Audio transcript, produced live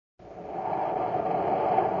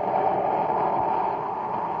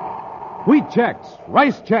Wheat Chex,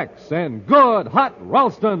 Rice Chex, and Good Hot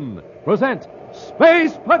Ralston present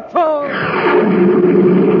Space Patrol!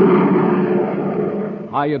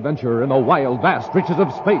 High adventure in the wild, vast reaches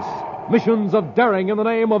of space. Missions of daring in the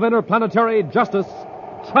name of interplanetary justice.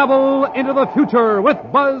 Travel into the future with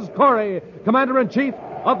Buzz Corey, Commander-in-Chief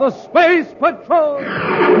of the Space Patrol!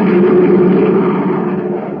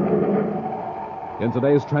 In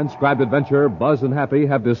today's transcribed adventure, Buzz and Happy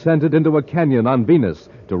have descended into a canyon on Venus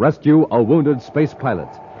to rescue a wounded space pilot.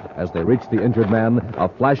 As they reach the injured man, a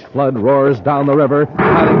flash flood roars down the river,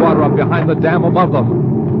 piling water up behind the dam above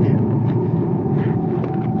them.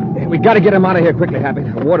 We got to get him out of here quickly, Happy.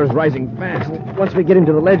 The water's rising fast. Once we get him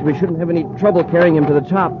to the ledge, we shouldn't have any trouble carrying him to the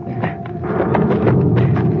top.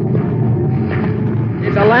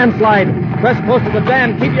 It's a landslide. Press close to the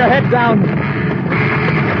dam. Keep your head down.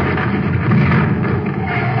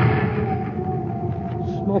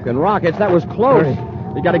 Smoking rockets. That was close.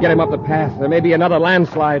 We got to get him up the path. There may be another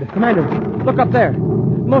landslide. Commander, look up there.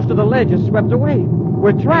 Most of the ledge is swept away.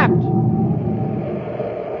 We're trapped.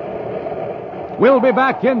 We'll be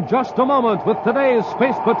back in just a moment with today's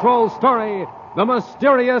Space Patrol story, The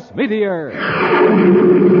Mysterious Meteor.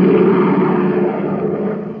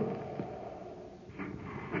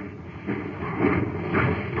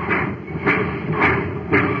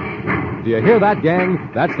 Do you hear that, gang?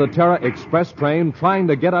 That's the Terra Express train trying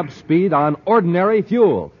to get up speed on ordinary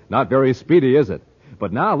fuel. Not very speedy, is it?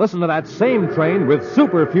 But now listen to that same train with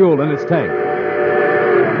super fuel in its tank.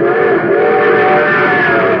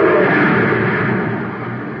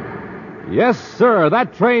 Yes, sir,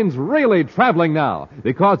 that train's really traveling now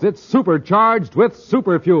because it's supercharged with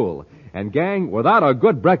super fuel. And, gang, without a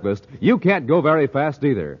good breakfast, you can't go very fast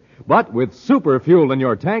either. But with super fuel in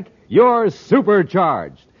your tank, you're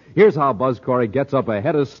supercharged. Here's how Buzz Corey gets up a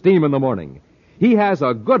head of steam in the morning. He has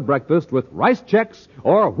a good breakfast with Rice Chex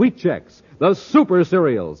or Wheat Chex, the super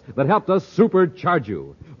cereals that help to supercharge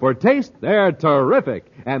you. For taste, they're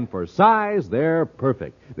terrific. And for size, they're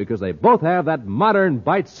perfect because they both have that modern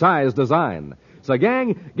bite-sized design. So,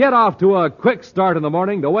 gang, get off to a quick start in the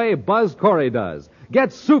morning the way Buzz Corey does.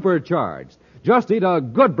 Get supercharged. Just eat a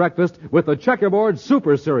good breakfast with the Checkerboard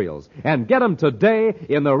Super Cereals and get them today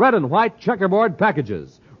in the red and white checkerboard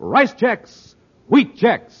packages. Rice Chex, Wheat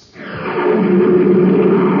Chex.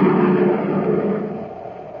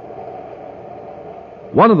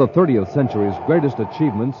 One of the 30th century's greatest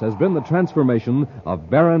achievements has been the transformation of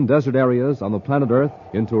barren desert areas on the planet Earth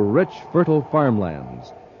into rich, fertile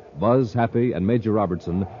farmlands. Buzz, Happy, and Major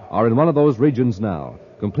Robertson are in one of those regions now,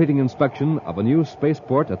 completing inspection of a new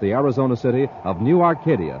spaceport at the Arizona city of New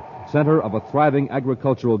Arcadia, center of a thriving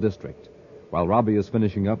agricultural district. While Robbie is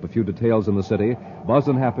finishing up a few details in the city, Buzz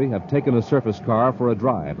and Happy have taken a surface car for a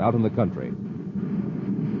drive out in the country.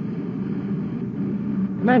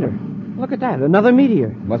 Commander, look at that. Another meteor.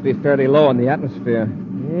 Must be fairly low in the atmosphere.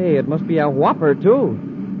 Hey, it must be a whopper, too.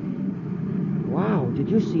 Wow, did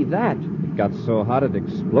you see that? It got so hot it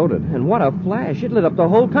exploded. And what a flash. It lit up the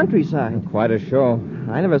whole countryside. Quite a show.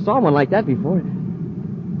 I never saw one like that before.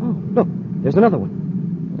 Oh, look, there's another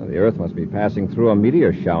one. Well, the Earth must be passing through a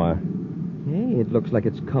meteor shower. Hey, it looks like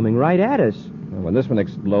it's coming right at us. Well, when this one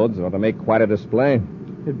explodes, it ought to make quite a display.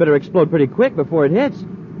 It better explode pretty quick before it hits.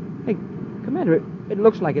 Hey, Commander, it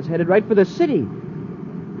looks like it's headed right for the city.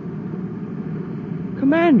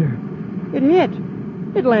 Commander, it hit.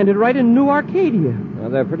 It landed right in New Arcadia. Well,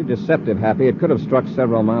 they're pretty deceptive, Happy. It could have struck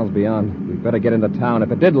several miles beyond. We'd better get into town.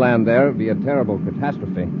 If it did land there, it'd be a terrible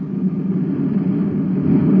catastrophe.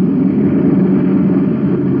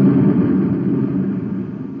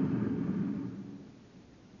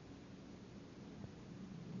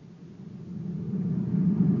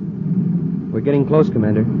 We're getting close,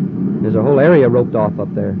 Commander. There's a whole area roped off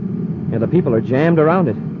up there. And the people are jammed around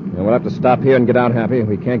it. And we'll have to stop here and get out, Happy.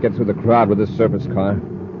 We can't get through the crowd with this surface car.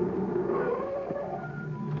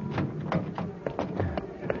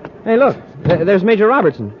 Hey, look. There's Major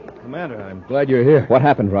Robertson. Commander, I'm glad you're here. What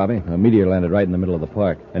happened, Robbie? A meteor landed right in the middle of the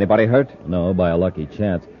park. Anybody hurt? No, by a lucky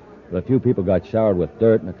chance. But a few people got showered with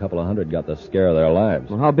dirt, and a couple of hundred got the scare of their lives.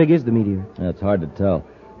 Well, how big is the meteor? It's hard to tell.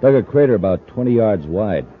 Dug a crater about 20 yards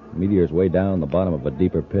wide. The meteor's way down the bottom of a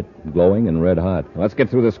deeper pit, glowing and red hot. Let's get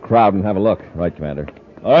through this crowd and have a look. Right, Commander.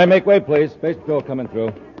 All right, make way, please. Space Patrol coming through.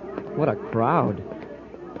 What a crowd.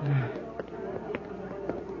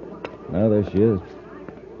 Now, there she is.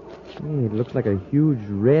 Hey, it looks like a huge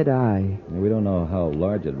red eye. We don't know how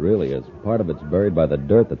large it really is. Part of it's buried by the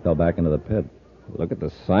dirt that fell back into the pit. Look at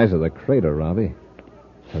the size of the crater, Robbie.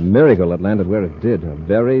 A miracle it landed where it did. A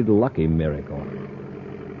very lucky miracle.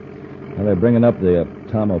 Well, they're bringing up the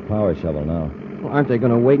Tomo power shovel now. Well, aren't they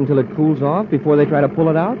going to wait until it cools off before they try to pull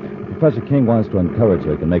it out? Professor King wants to uncover it so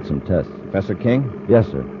he can make some tests. Professor King? Yes,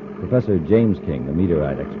 sir. Professor James King, the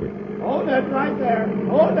meteorite expert. Hold it right there.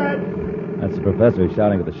 Hold it. That's the professor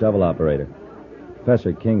shouting at the shovel operator.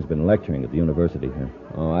 Professor King's been lecturing at the university here.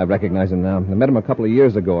 Oh, I recognize him now. I met him a couple of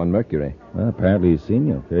years ago on Mercury. Well, apparently he's seen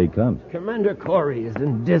you. Here he comes. Commander Corey,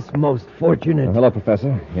 isn't this most fortunate? Oh, hello,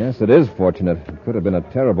 Professor. Yes, it is fortunate. It could have been a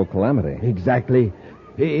terrible calamity. Exactly.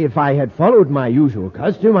 If I had followed my usual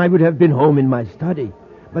custom, I would have been home in my study.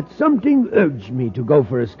 But something urged me to go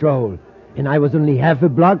for a stroll. And I was only half a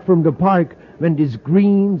block from the park when this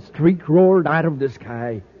green streak rolled out of the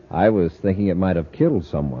sky. I was thinking it might have killed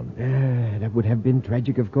someone. That would have been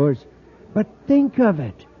tragic, of course. But think of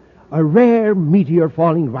it. A rare meteor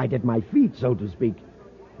falling right at my feet, so to speak.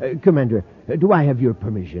 Commander, do I have your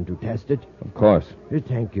permission to test it? Of course.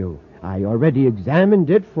 Thank you. I already examined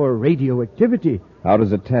it for radioactivity. How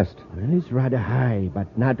does it test? Well, it's rather high,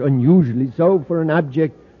 but not unusually so for an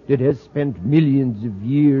object that has spent millions of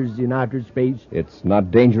years in outer space. It's not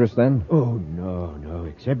dangerous, then? Oh, no,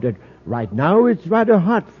 except that right now it's rather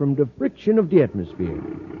hot from the friction of the atmosphere.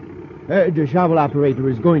 The shovel operator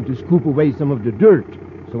is going to scoop away some of the dirt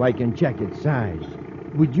so I can check its size.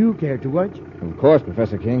 Would you care to watch? Of course,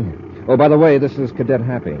 Professor King. Oh, by the way, this is Cadet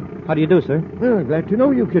Happy. How do you do, sir? Oh, glad to know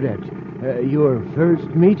you, Cadet. Your first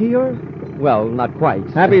meteor? Well, not quite.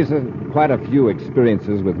 Happy's quite a few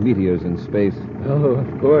experiences with meteors in space. Oh,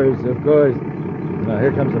 of course. Now,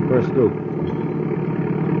 here comes the first scoop.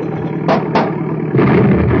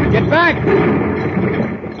 Get back!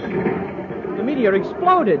 The meteor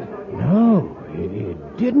exploded. No,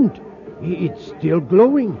 it didn't. It's still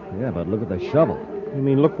glowing. Yeah, but look at the shovel. You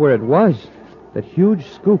mean look where it was? That huge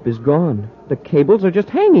scoop is gone. The cables are just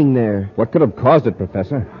hanging there. What could have caused it,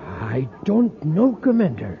 Professor? I don't know,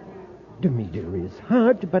 Commander. The meteor is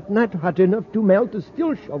hot, but not hot enough to melt a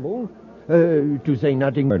steel shovel. To say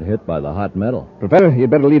nothing... Weren't hit by the hot metal. Professor,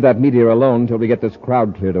 you'd better leave that meteor alone until we get this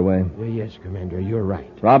crowd cleared away. Yes, Commander, you're right.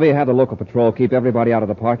 Robbie, have the local patrol keep everybody out of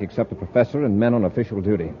the park except the professor and men on official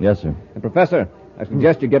duty. Yes, sir. And, Professor, I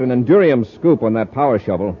suggest you get an Endurium scoop on that power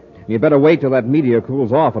shovel. You better wait till that meteor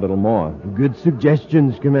cools off a little more. Good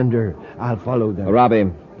suggestions, Commander. I'll follow them. Robbie,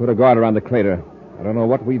 put a guard around the crater. I don't know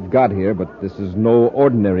what we've got here, but this is no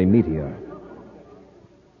ordinary meteor.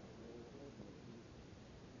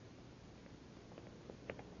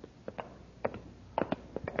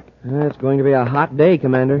 It's going to be a hot day,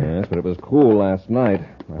 Commander. Yes, but it was cool last night.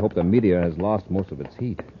 I hope the meteor has lost most of its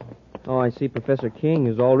heat. Oh, I see Professor King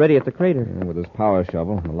is already at the crater. And with his power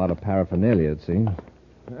shovel, and a lot of paraphernalia, it seems.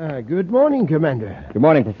 Good morning, Commander. Good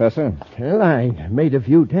morning, Professor. Well, I made a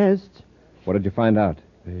few tests. What did you find out?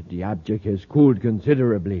 The object has cooled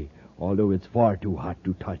considerably, although it's far too hot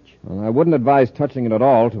to touch. Well, I wouldn't advise touching it at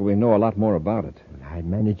all till we know a lot more about it. I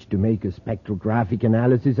managed to make a spectrographic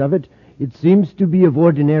analysis of it. It seems to be of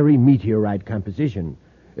ordinary meteorite composition,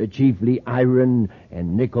 chiefly iron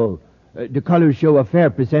and nickel. The colors show a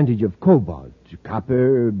fair percentage of cobalt,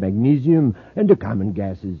 copper, magnesium, and the common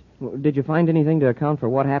gases. Did you find anything to account for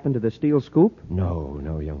what happened to the steel scoop? No,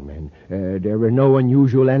 young man. There were no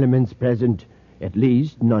unusual elements present. At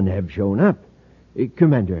least, none have shown up.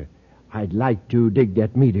 Commander, I'd like to dig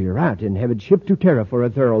that meteor out and have it shipped to Terra for a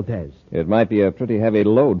thorough test. It might be a pretty heavy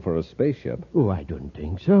load for a spaceship. Oh, I don't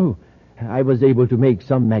think so. I was able to make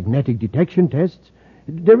some magnetic detection tests.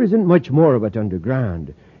 There isn't much more of it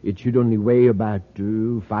underground. It should only weigh about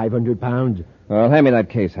 500 pounds. Well, hand me that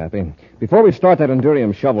case, Happy. Before we start that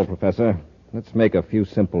Endurium shovel, Professor, let's make a few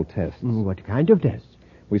simple tests. What kind of tests?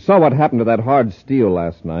 We saw what happened to that hard steel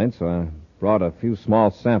last night, so I brought a few small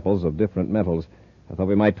samples of different metals. I thought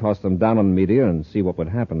we might toss them down on the meteor and see what would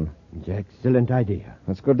happen. It's an excellent idea.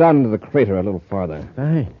 Let's go down into the crater a little farther.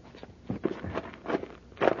 Fine.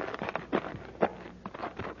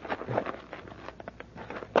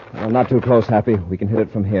 Well, not too close, Happy. We can hit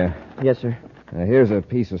it from here. Yes, sir. Here's a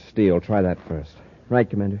piece of steel. Try that first. Right,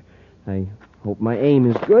 Commander. I hope my aim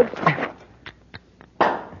is good.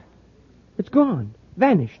 It's gone.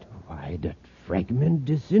 Vanished. Why, that fragment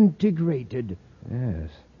disintegrated. Yes.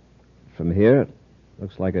 From here, it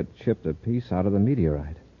looks like it chipped a piece out of the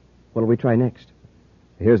meteorite. What'll we try next?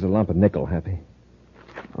 Here's a lump of nickel, Happy.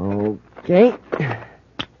 Okay.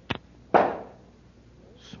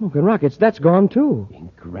 Smoking rockets, that's gone, too.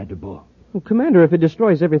 Incredible. Well, Commander, if it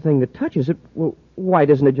destroys everything that touches it, well, why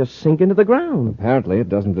doesn't it just sink into the ground? Apparently, it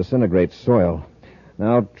doesn't disintegrate soil.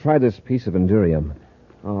 Now, try this piece of Endurium.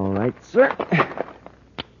 All right, sir.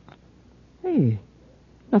 Hey,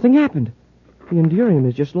 nothing happened. The Endurium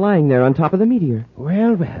is just lying there on top of the meteor.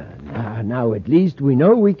 Well. Now at least we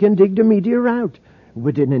know we can dig the meteor out.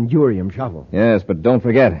 with an endurium shovel. Yes, but don't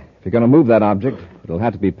forget, if you're going to move that object, it'll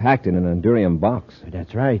have to be packed in an endurium box.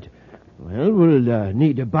 That's right. Well, we'll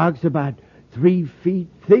need a box about 3 feet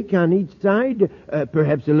thick on each side,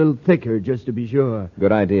 perhaps a little thicker, just to be sure.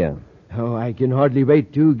 Good idea. Oh, I can hardly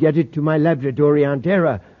wait to get it to my laboratory on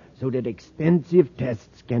Terra so that extensive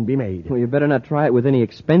tests can be made. Well, you better not try it with any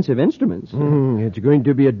expensive instruments. It's going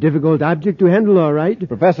to be a difficult object to handle, all right.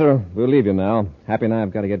 Professor, we'll leave you now. Happy and I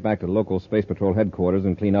have got to get back to local Space Patrol headquarters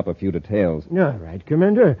and clean up a few details. All right,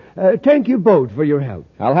 Commander. Thank you both for your help.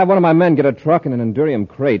 I'll have one of my men get a truck and an endurium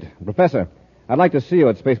crate. Professor, I'd like to see you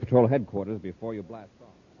at Space Patrol headquarters before you blast off.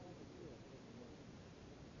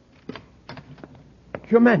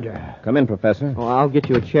 Commander. Come in, Professor. Oh, I'll get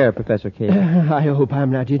you a chair, Professor Case. I hope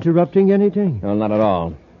I'm not interrupting anything. No, not at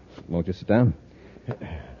all. Won't you sit down?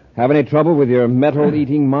 Have any trouble with your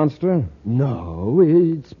metal-eating monster? No,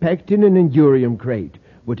 it's packed in an endurium crate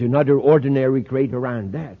with another ordinary crate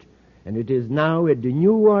around that. And it is now at the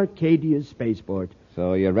new Arcadia spaceport.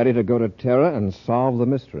 So you're ready to go to Terra and solve the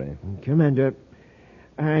mystery? Commander,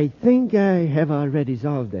 I think I have already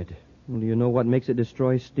solved it. Well, do you know what makes it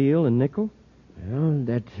destroy steel and nickel? Well,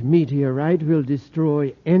 that meteorite will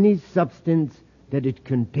destroy any substance that it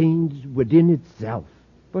contains within itself.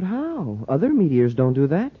 But how? Other meteors don't do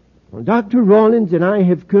that. Well, Dr. Rawlins and I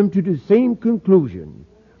have come to the same conclusion.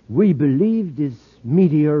 We believe this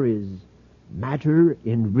meteor is matter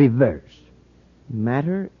in reverse.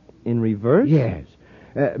 Matter in reverse? Yes.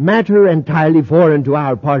 Matter entirely foreign to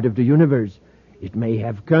our part of the universe. It may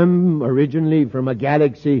have come originally from a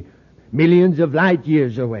galaxy millions of light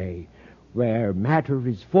years away, where matter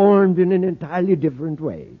is formed in an entirely different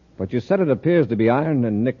way. But you said it appears to be iron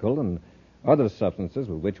and nickel and other substances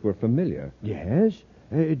with which we're familiar. Yes,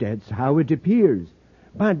 that's how it appears.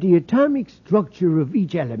 But the atomic structure of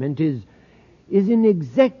each element is in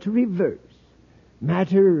exact reverse.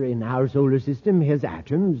 Matter in our solar system has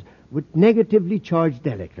atoms with negatively charged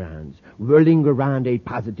electrons whirling around a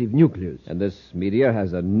positive nucleus. And this meteor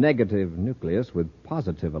has a negative nucleus with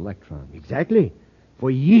positive electrons. Exactly. For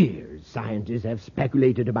years, scientists have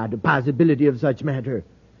speculated about the possibility of such matter.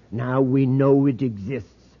 Now we know it exists.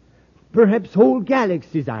 Perhaps whole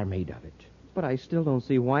galaxies are made of it. But I still don't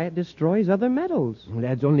see why it destroys other metals. Well,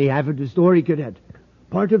 that's only half of the story, Cadet.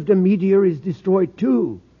 Part of the meteor is destroyed,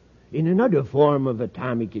 too, in another form of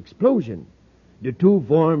atomic explosion. The two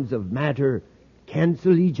forms of matter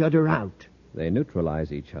cancel each other out. They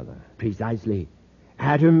neutralize each other. Precisely.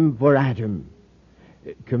 Atom for atom.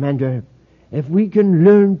 Commander, if we can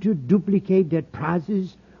learn to duplicate that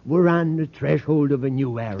process, we're on the threshold of a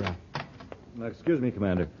new era. Excuse me,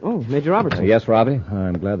 Commander. Oh, Major Robertson. Yes, Robbie?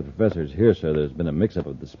 I'm glad the professor's here, sir. There's been a mix-up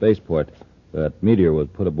at the spaceport. That meteor was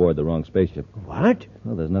put aboard the wrong spaceship. What?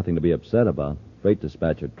 Well, there's nothing to be upset about. Freight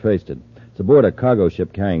dispatcher traced it. It's aboard a cargo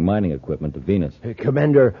ship carrying mining equipment to Venus.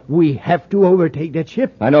 Commander, we have to overtake that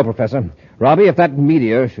ship. I know, Professor. Robbie, if that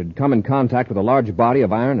meteor should come in contact with a large body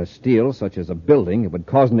of iron or steel, such as a building, it would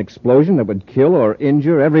cause an explosion that would kill or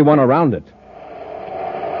injure everyone around it.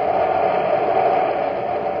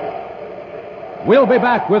 We'll be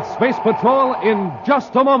back with Space Patrol in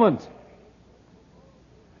just a moment.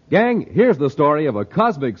 Gang, here's the story of a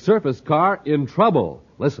cosmic surface car in trouble.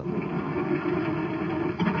 Listen.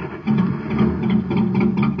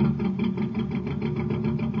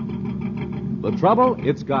 The trouble?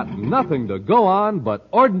 It's got nothing to go on but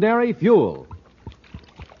ordinary fuel.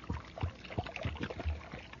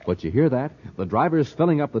 But you hear that? The driver's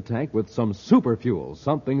filling up the tank with some super fuel.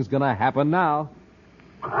 Something's gonna happen now.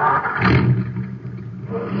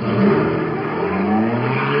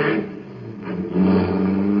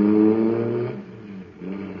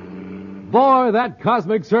 Boy, that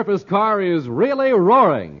cosmic surface car is really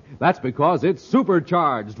roaring. That's because it's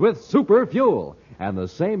supercharged with super fuel. And the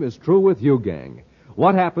same is true with you, gang.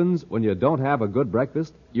 What happens when you don't have a good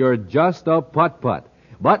breakfast? You're just a putt-putt.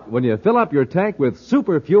 But when you fill up your tank with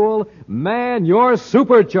super fuel, man, you're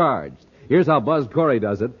supercharged. Here's how Buzz Corey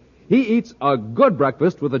does it. He eats a good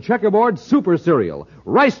breakfast with a Checkerboard Super Cereal,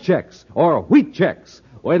 Rice Chex, or Wheat Chex.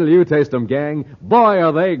 Wait till you taste them, gang. Boy,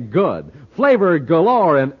 are they good. Flavor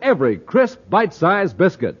galore in every crisp, bite-sized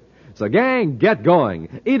biscuit. So, gang, get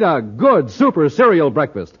going. Eat a good Super Cereal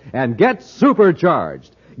breakfast and get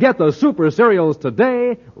supercharged. Get the Super Cereals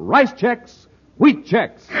today, Rice Chex, Wheat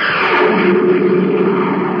Chex.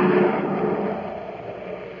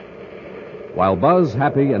 While Buzz,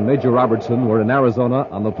 Happy, and Major Robertson were in Arizona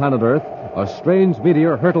on the planet Earth, a strange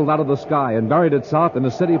meteor hurtled out of the sky and buried itself in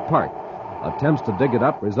a city park. Attempts to dig it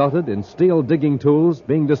up resulted in steel digging tools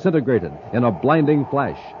being disintegrated in a blinding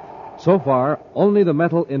flash. So far, only the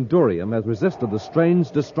metal endurium has resisted the strange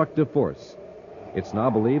destructive force. It's now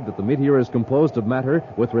believed that the meteor is composed of matter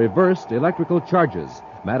with reversed electrical charges,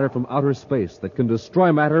 matter from outer space that can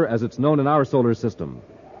destroy matter as it's known in our solar system.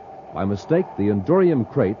 By mistake, the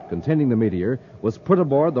Endurium crate containing the meteor was put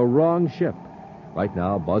aboard the wrong ship. Right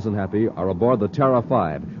now, Buzz and Happy are aboard the Terra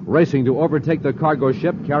 5, racing to overtake the cargo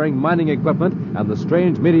ship carrying mining equipment and the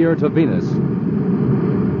strange meteor to Venus.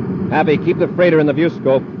 Happy, keep the freighter in the view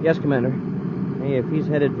scope. Yes, Commander. Hey, if he's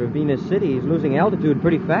headed for Venus City, he's losing altitude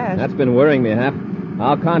pretty fast. That's been worrying me, Hap.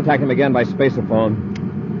 I'll contact him again by spaceophone.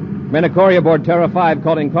 Commander Corey aboard Terra 5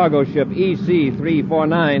 calling cargo ship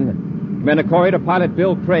EC-349. Commander Corey to pilot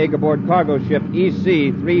Bill Craig aboard cargo ship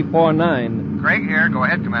EC-349. Craig here. Go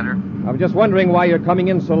ahead, Commander. I was just wondering why you're coming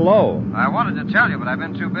in so low. I wanted to tell you, but I've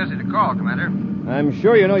been too busy to call, Commander. I'm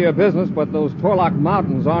sure you know your business, but those Torlock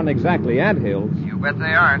Mountains aren't exactly anthills. You bet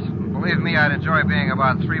they aren't. Believe me, I'd enjoy being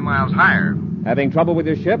about 3 miles higher. Having trouble with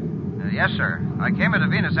your ship? Yes, sir. I came into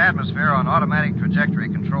Venus atmosphere on automatic trajectory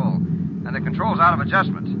control, and the control's out of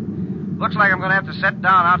adjustment. Looks like I'm going to have to set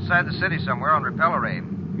down outside the city somewhere on repel array.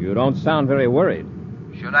 You don't sound very worried.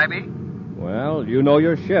 Should I be? Well, you know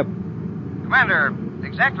your ship. Commander,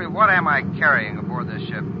 exactly what am I carrying aboard this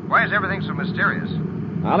ship? Why is everything so mysterious?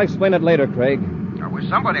 I'll explain it later, Craig. I wish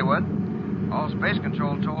somebody would. All Space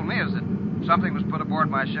Control told me is that something was put aboard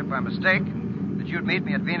my ship by mistake, and that you'd meet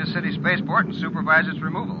me at Venus City Spaceport and supervise its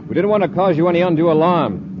removal. We didn't want to cause you any undue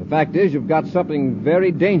alarm. The fact is, you've got something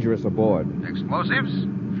very dangerous aboard. Explosives?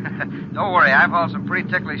 Don't worry, I've hauled some pretty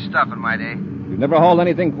ticklish stuff in my day. You've never hauled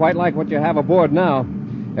anything quite like what you have aboard now.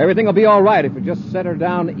 Everything will be all right if you just set her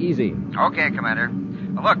down easy. Okay, Commander.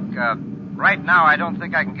 Look, right now I don't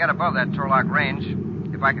think I can get above that Torlock range.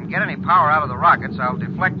 If I can get any power out of the rockets, I'll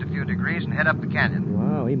deflect a few degrees and head up the canyon.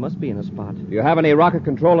 Wow, he must be in a spot. Do you have any rocket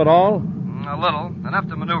control at all? A little. Enough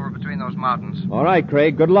to maneuver between those mountains. All right,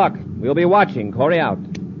 Craig. Good luck. We'll be watching. Corey out.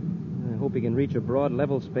 I hope he can reach a broad,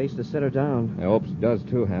 level space to set her down. I hope he does,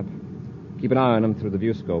 too, Hap. Keep an eye on him through the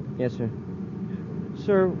view scope. Yes, sir.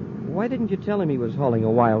 Sir, why didn't you tell him he was hauling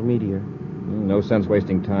a wild meteor? No sense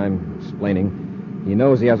wasting time explaining. He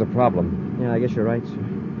knows he has a problem. Yeah, I guess you're right, sir.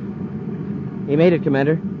 He made it,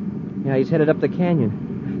 Commander. Yeah, he's headed up the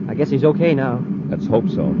canyon. I guess he's okay now. Let's hope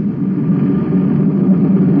so.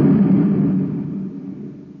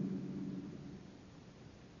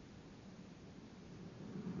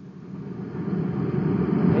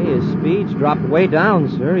 Hey, his speed's dropped way down,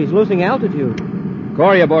 sir. He's losing altitude.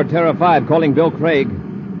 Corey aboard Terra 5 calling Bill Craig.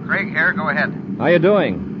 Craig here, go ahead. How you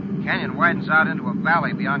doing? Canyon widens out into a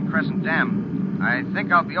valley beyond Crescent Dam. I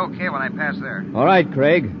think I'll be okay when I pass there. All right,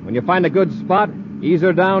 Craig. When you find a good spot, ease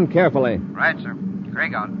her down carefully. Right, sir.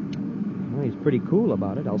 Craig out. Well, he's pretty cool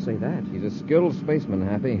about it, I'll say that. He's a skilled spaceman,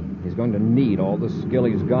 Happy. He's going to need all the skill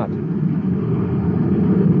he's got.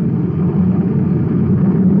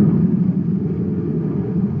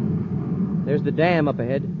 There's the dam up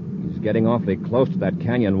ahead. He's getting awfully close to that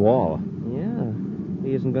canyon wall. Yeah.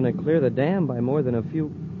 He isn't going to clear the dam by more than a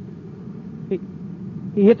few...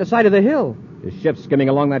 He hit the side of the hill. His ship's skimming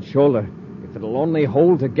along that shoulder. If it'll only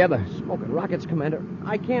hold together. Smoking rockets, Commander.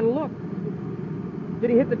 I can't look. Did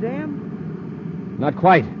he hit the dam? Not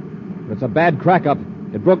quite. It's a bad crack up.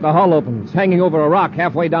 It broke the hull open. It's hanging over a rock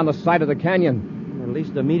halfway down the side of the canyon. At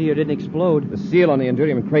least the meteor didn't explode. The seal on the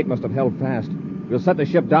Endurium crate must have held fast. We'll set the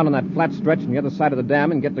ship down on that flat stretch on the other side of the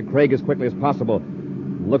dam and get to Craig as quickly as possible.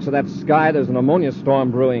 Looks at that sky, there's an ammonia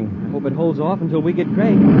storm brewing. I hope it holds off until we get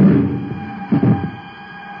Craig.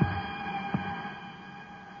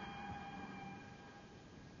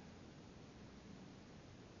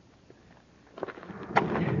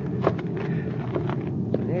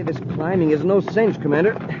 Hey, this climbing is no cinch,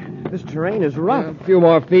 Commander. This terrain is rough. A few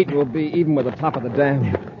more feet and we'll be even with the top of the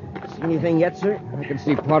dam. See anything yet, sir? I can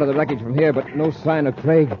see part of the wreckage from here, but no sign of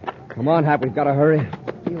Craig. Come on, Hap, we've got to hurry.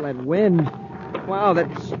 Feel that wind. Wow,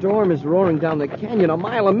 that storm is roaring down the canyon a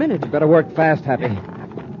mile a minute. Better work fast, Happy.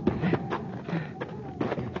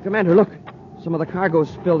 Commander, look. Some of the cargo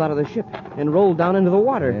spilled out of the ship and rolled down into the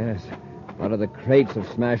water. Yes. A lot of the crates have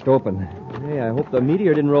smashed open. Hey, I hope the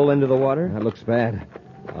meteor didn't roll into the water. That looks bad.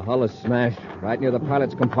 The hull is smashed right near the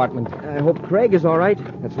pilot's compartment. I hope Craig is all right.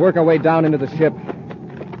 Let's work our way down into the ship.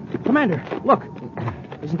 Commander, look.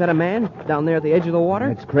 Isn't that a man down there at the edge of the water?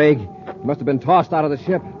 It's Craig. He must have been tossed out of the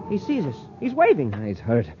ship. He sees us. He's waving. He's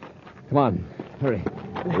hurt. Come on, hurry.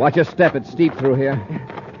 Watch your step. It's steep through here.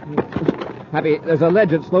 Happy, there's a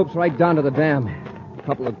ledge that slopes right down to the dam. A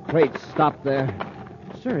couple of crates stopped there.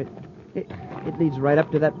 Sir, it leads right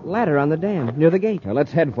up to that ladder on the dam, near the gate. Now,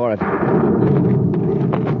 let's head for it.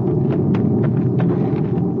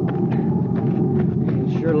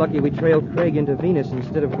 It's sure lucky we trailed Craig into Venus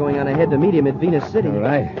instead of going on ahead to meet him at Venus City. All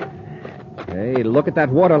right. Hey, look at that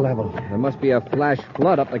water level. There must be a flash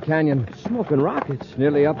flood up the canyon. Smoking rockets. It's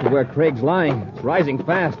nearly up to where Craig's lying. It's rising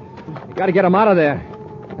fast. You gotta get him out of there.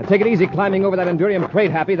 Now take it easy climbing over that Endurium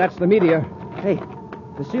crate, Happy. That's the meteor. Hey,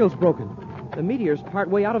 the seal's broken. The meteor's part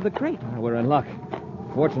way out of the crate. We're in luck.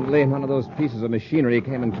 Fortunately, none of those pieces of machinery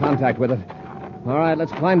came in contact with it. All right,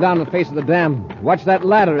 let's climb down the face of the dam. Watch that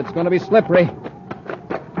ladder. It's going to be slippery.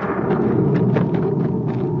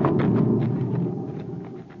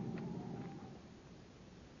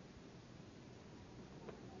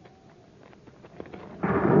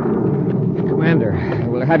 Commander,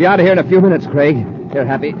 we'll have you out of here in a few minutes, Craig. Here,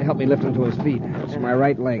 Happy, help me lift him to his feet. It's my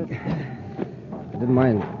right leg. I didn't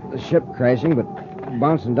mind the ship crashing, but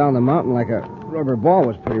bouncing down the mountain like a rubber ball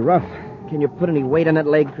was pretty rough. Can you put any weight on that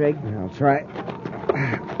leg, Craig? I'll try.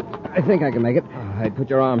 I think I can make it. All right, put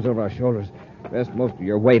your arms over our shoulders. Rest most of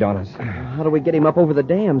your weight on us. How do we get him up over the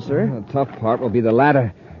dam, sir? The tough part will be the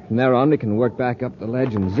ladder. From there on, we can work back up the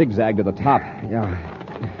ledge and zigzag to the top. Yeah.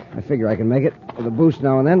 I figure I can make it with a boost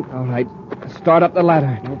now and then. All right, start up the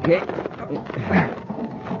ladder. Okay.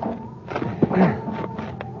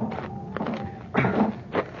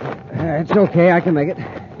 It's okay. I can make it.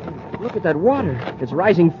 Look at that water. It's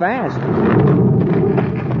rising fast.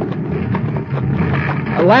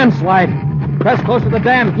 A landslide. Press close to the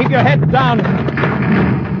dam. Keep your head down.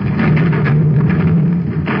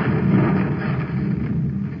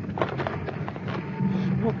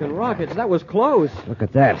 Smoking rockets. That was close. Look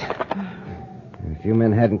at that. If you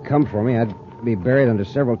men hadn't come for me, I'd be buried under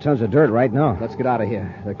several tons of dirt right now. Let's get out of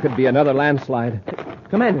here. There could be another landslide.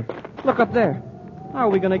 Commander, look up there. How are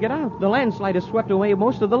we going to get out? The landslide has swept away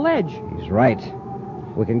most of the ledge. He's right.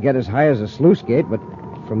 We can get as high as a sluice gate, but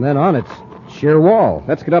from then on, it's sheer wall.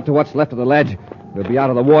 Let's get up to what's left of the ledge. We'll be out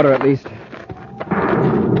of the water at least.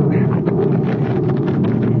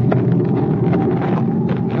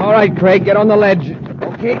 All right, Craig, get on the ledge.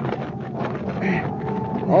 Okay.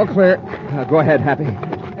 All clear. Go ahead, Happy.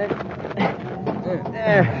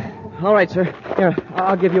 All right, sir. Here,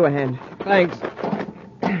 I'll give you a hand. Thanks.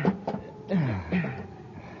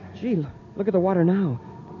 Gee, look at the water now.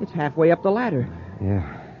 It's halfway up the ladder.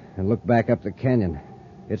 Yeah. And look back up the canyon.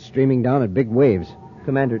 It's streaming down at big waves.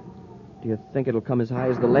 Commander, do you think it'll come as high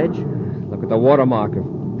as the ledge? Look at the watermark of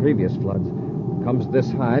previous floods. Comes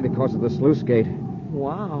this high because of the sluice gate.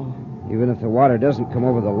 Wow. Even if the water doesn't come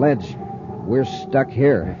over the ledge, we're stuck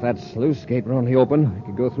here. If that sluice gate were only open, we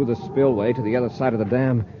could go through the spillway to the other side of the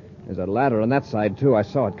dam. There's a ladder on that side, too. I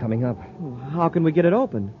saw it coming up. How can we get it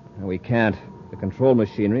open? We can't. The control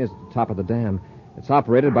machinery is at the top of the dam. It's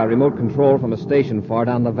operated by remote control from a station far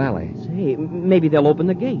down the valley. Say, maybe they'll open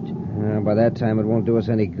the gate. By that time, it won't do us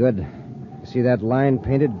any good. See that line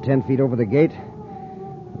painted 10 feet over the gate?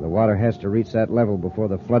 The water has to reach that level before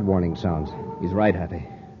the flood warning sounds. He's right, Happy.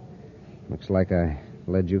 Looks like I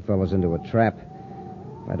led you fellas into a trap.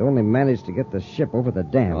 If I'd only managed to get the ship over the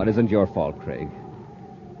dam. No, it isn't your fault, Craig.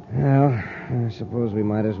 Well, I suppose we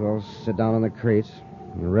might as well sit down on the crates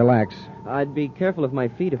and relax. I'd be careful of my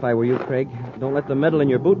feet if I were you, Craig. Don't let the metal in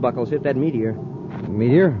your boot buckles hit that meteor.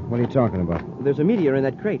 Meteor? What are you talking about? There's a meteor in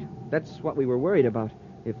that crate. That's what we were worried about.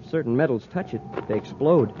 If certain metals touch it, they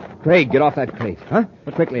explode. Craig, get off that crate. Huh?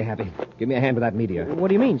 But quickly, Happy. Give me a hand with that meteor. What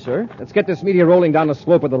do you mean, sir? Let's get this meteor rolling down the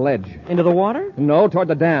slope of the ledge. Into the water? No, toward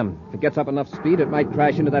the dam. If it gets up enough speed, it might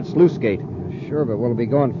crash into that sluice gate. Sure, but will it be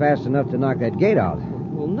going fast enough to knock that gate out?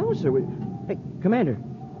 Well, no, sir. Hey, Commander,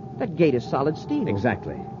 that gate is solid steel.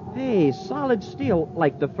 Exactly. Hey, solid steel,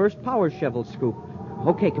 like the first power shovel scoop.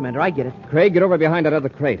 Okay, Commander, I get it. Craig, get over behind that other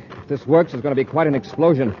crate. If this works, there's going to be quite an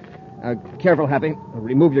explosion. Careful, Happy.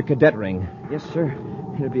 Remove your cadet ring. Yes, sir.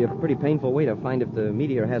 It'd be a pretty painful way to find if the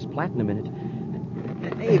meteor has platinum in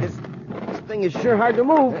it. Hey, this thing is sure hard to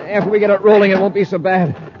move. After we get it rolling, it won't be so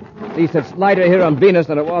bad. At least it's lighter here on Venus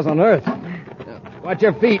than it was on Earth. Watch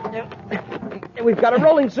your feet. We've got it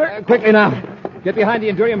rolling, sir. Quickly now. Get behind the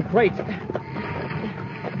Endurium crate.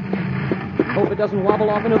 Hope it doesn't wobble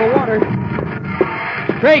off into the water.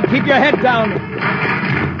 Craig, keep your head down.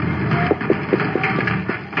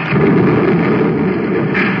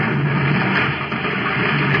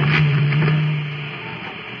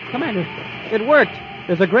 Commander, it worked.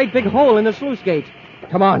 There's a great big hole in the sluice gate.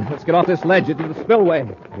 Come on, let's get off this ledge into the spillway.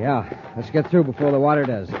 Yeah, let's get through before the water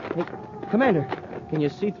does. Hey, Commander, can you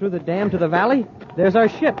see through the dam to the valley? There's our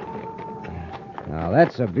ship. Now,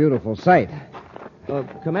 that's a beautiful sight.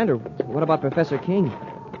 Commander, what about Professor King?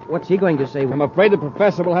 What's he going to say? I'm afraid the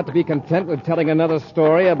professor will have to be content with telling another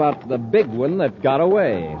story about the big one that got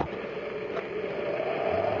away.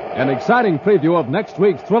 An exciting preview of next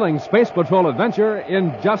week's thrilling Space Patrol adventure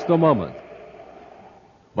in just a moment.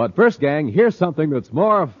 But first, gang, here's something that's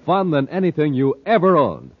more fun than anything you ever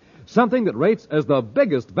owned. Something that rates as the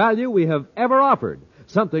biggest value we have ever offered.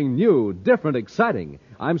 Something new, different, exciting.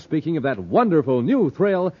 I'm speaking of that wonderful new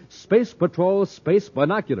thrill, Space Patrol Space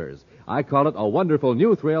Binoculars. I call it a wonderful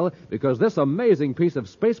new thrill because this amazing piece of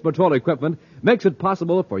Space Patrol equipment makes it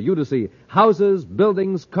possible for you to see houses,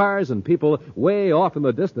 buildings, cars, and people way off in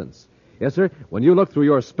the distance. Yes, sir, when you look through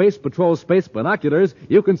your Space Patrol Space Binoculars,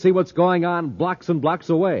 you can see what's going on blocks and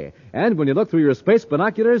blocks away. And when you look through your Space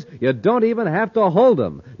Binoculars, you don't even have to hold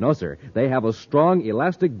them. No, sir, they have a strong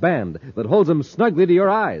elastic band that holds them snugly to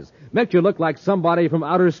your eyes. Makes you look like somebody from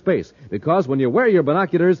outer space, because when you wear your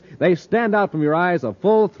binoculars, they stand out from your eyes a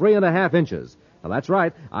full 3.5 inches. Now, that's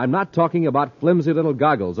right. I'm not talking about flimsy little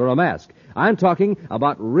goggles or a mask. I'm talking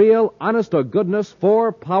about real, honest-to-goodness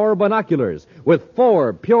 4-power binoculars with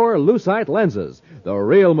 4 pure lucite lenses. The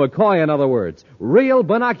real McCoy, in other words. Real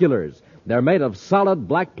binoculars. They're made of solid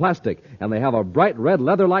black plastic, and they have a bright red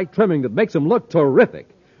leather-like trimming that makes them look terrific.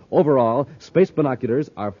 Overall, space binoculars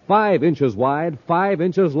are 5 inches wide, 5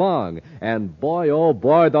 inches long. And boy, oh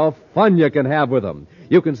boy, the fun you can have with them.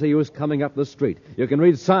 You can see who's coming up the street. You can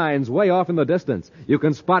read signs way off in the distance. You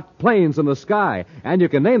can spot planes in the sky. And you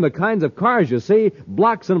can name the kinds of cars you see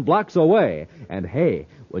blocks and blocks away. And hey,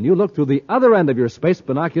 when you look through the other end of your space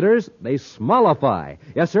binoculars, they smallify.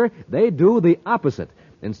 Yes, sir, they do the opposite.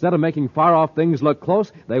 Instead of making far-off things look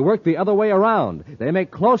close, they work the other way around. They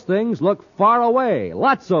make close things look far away.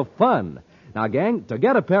 Lots of fun. Now, gang, to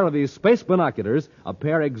get a pair of these space binoculars, a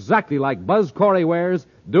pair exactly like Buzz Corey wears,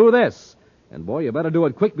 do this. And, boy, you better do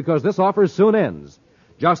it quick because this offer soon ends.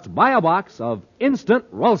 Just buy a box of Instant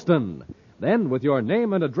Ralston. Then, with your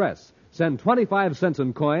name and address, send 25 cents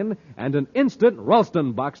in coin and an Instant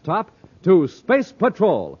Ralston box top to Space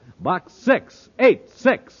Patrol, Box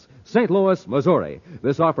 686. St. Louis, Missouri.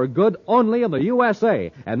 This offer good only in the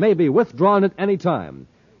USA and may be withdrawn at any time.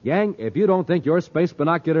 Gang, if you don't think your space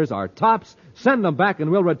binoculars are tops, send them back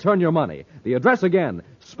and we'll return your money. The address again,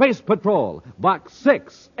 Space Patrol, Box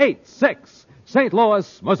 686, St.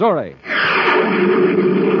 Louis, Missouri.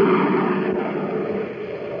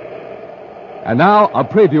 And now, a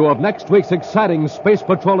preview of next week's exciting Space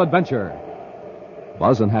Patrol adventure.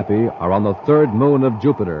 Buzz and Happy are on the 3rd moon of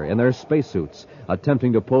Jupiter in their spacesuits,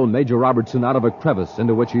 attempting to pull Major Robertson out of a crevice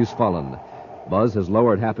into which he's fallen. Buzz has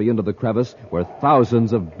lowered Happy into the crevice where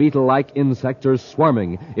thousands of beetle-like insects are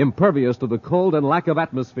swarming, impervious to the cold and lack of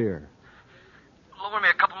atmosphere. Lower me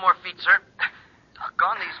a couple more feet, sir.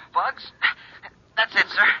 Doggone these bugs. That's it,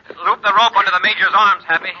 sir. Loop the rope under the Major's arms,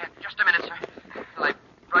 Happy. Just a minute, sir. Till I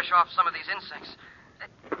brush off some of these insects. Hey,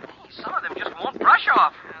 some of them just won't brush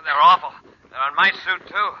off. They're awful. They're on my suit,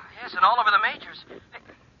 too. Yes, and all over the Major's. Hey,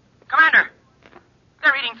 Commander,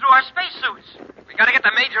 they're eating through our spacesuits. We gotta get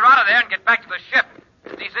the Major out of there and get back to the ship.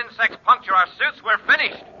 If these insects puncture our suits, we're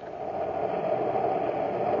finished.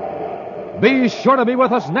 Be sure to be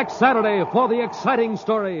with us next Saturday for the exciting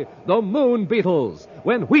story, The Moon Beetles,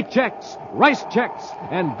 when wheat checks, rice checks,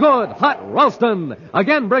 and good hot Ralston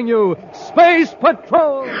again bring you Space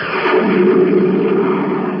Patrol!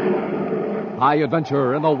 High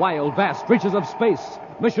adventure in the wild, vast reaches of space.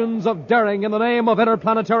 Missions of daring in the name of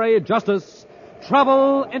interplanetary justice.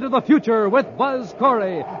 Travel into the future with Buzz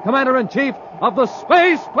Corey, Commander-in-Chief of the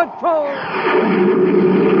Space Patrol.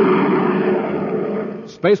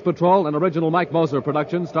 Space Patrol, an original Mike Moser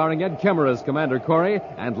production starring Ed Kemmer as Commander Corey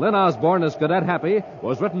and Lynn Osborne as Cadet Happy,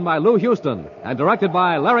 was written by Lou Houston and directed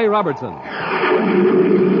by Larry Robertson.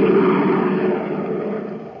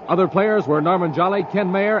 Other players were Norman Jolly,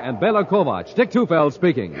 Ken Mayer, and Bela Kovac. Dick Tufeld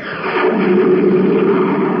speaking.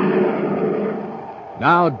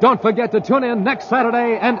 Now, don't forget to tune in next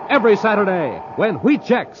Saturday and every Saturday when wheat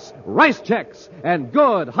checks, rice checks, and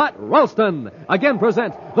good hot Ralston again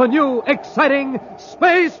present the new exciting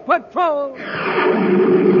Space Patrol.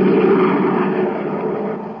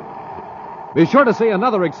 Be sure to see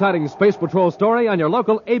another exciting Space Patrol story on your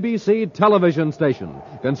local ABC television station.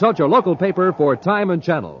 Consult your local paper for time and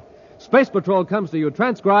channel. Space Patrol comes to you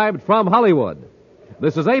transcribed from Hollywood.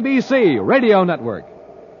 This is ABC Radio Network.